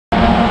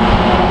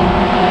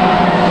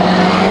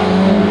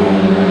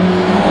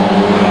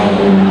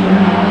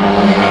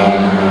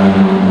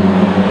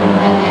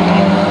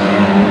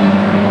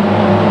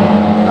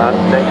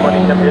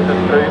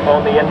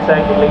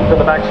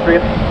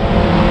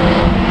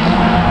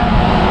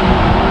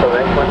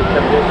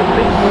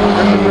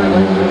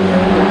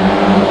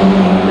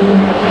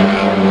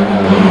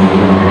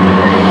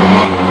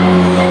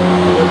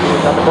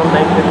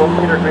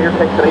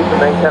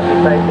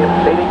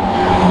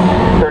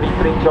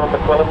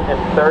in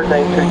third,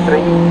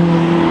 923.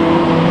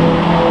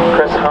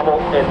 Chris Hamill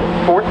in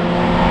fourth.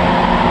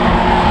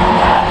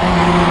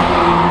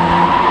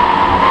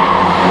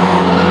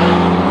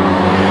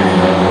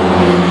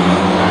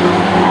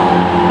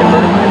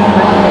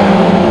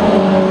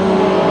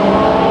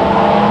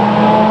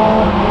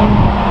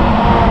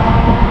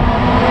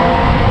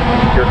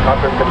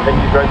 Cochrane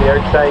continues round the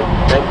outside.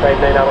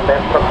 959 Alan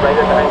Best comes right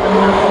in behind the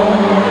leader.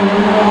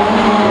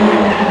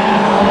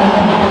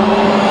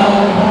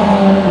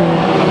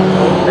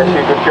 This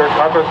year with Stuart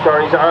Cochrane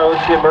stories.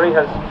 Shane Murray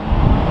has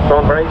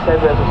gone very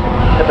sideways.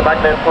 Hit the back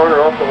left corner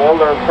off the wall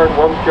there in turn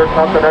 1. Stuart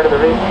Cochrane out of the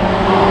race.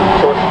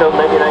 So it's still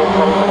 99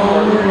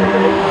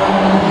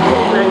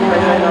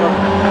 Alan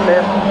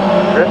Best.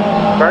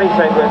 Very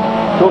sideways.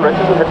 Joel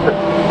Richardson hits the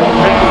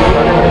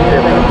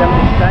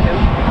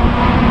 72nd.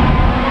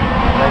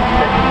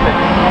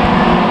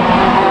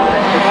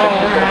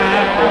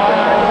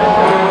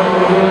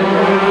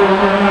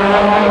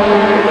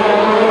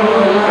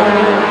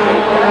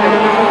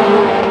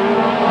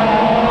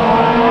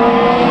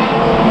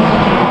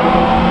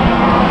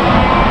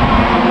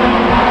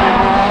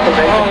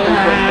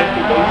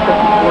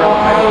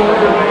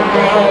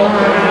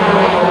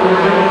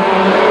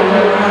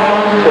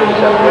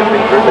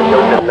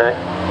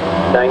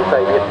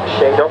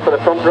 Shade up for the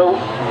front row,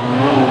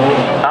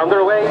 and they're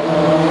away.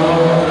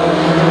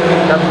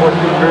 That's what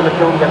Drew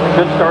McCune gets a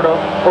good start off,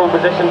 pole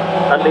position,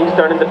 and leads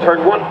down into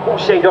turn 1. Oh,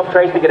 Shade up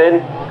tries to get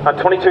in, and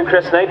 22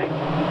 Chris Knight.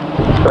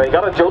 So he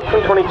got a jolt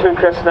from 22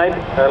 Chris Knight.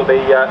 That'll be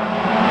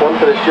one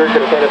for the stewards to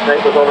decide if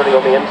Knight was already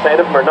on the inside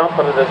of him or not,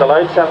 but it is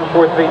allowed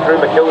 743 Drew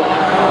McCune to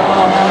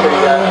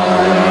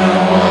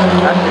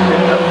actually do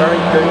a very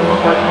good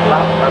first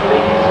lap and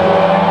leads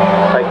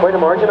by quite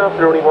a margin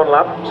after only one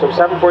lap. So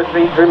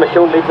 743 Drew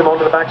McCune leads them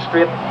onto the back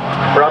straight.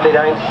 Bradley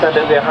Downs sent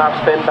into a half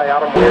spin by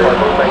Adam Weir. I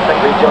think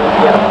rejoins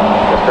again.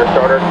 Mr.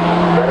 Starter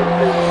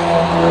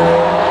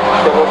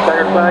double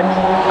staggered flags.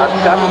 At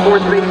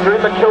 743 Drew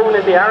McCune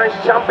is the Irish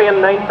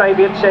champion.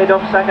 958 Shade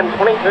up second.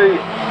 22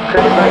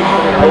 Chris Knight.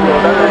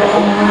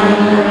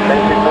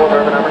 924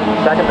 Mervyn Emerson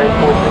second.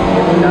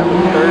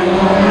 943 third.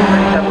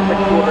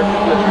 764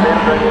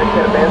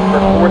 Best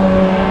for fourth.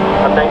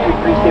 And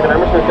 923 Stephen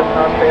Emerson can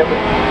pass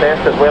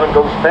Best as well and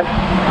goes fifth.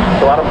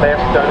 So Adam Best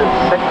down in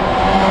sixth.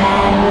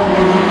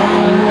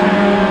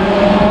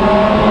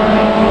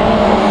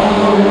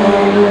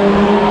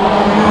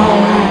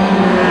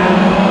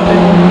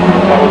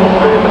 Following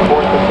through in the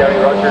fourth with Gary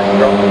Rogers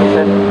and Ron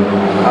Smith.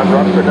 And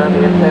Roxford down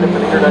the inside of the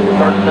leader down the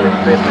start to finish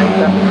straight.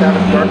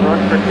 977 Jordan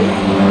Roxford lead.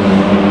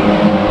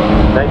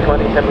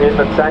 920 Tim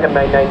Hazelett second.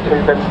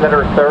 992 Vince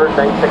Litter third.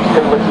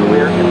 962 Wilson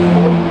Weir in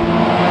fourth.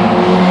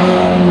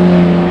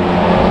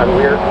 And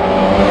Weir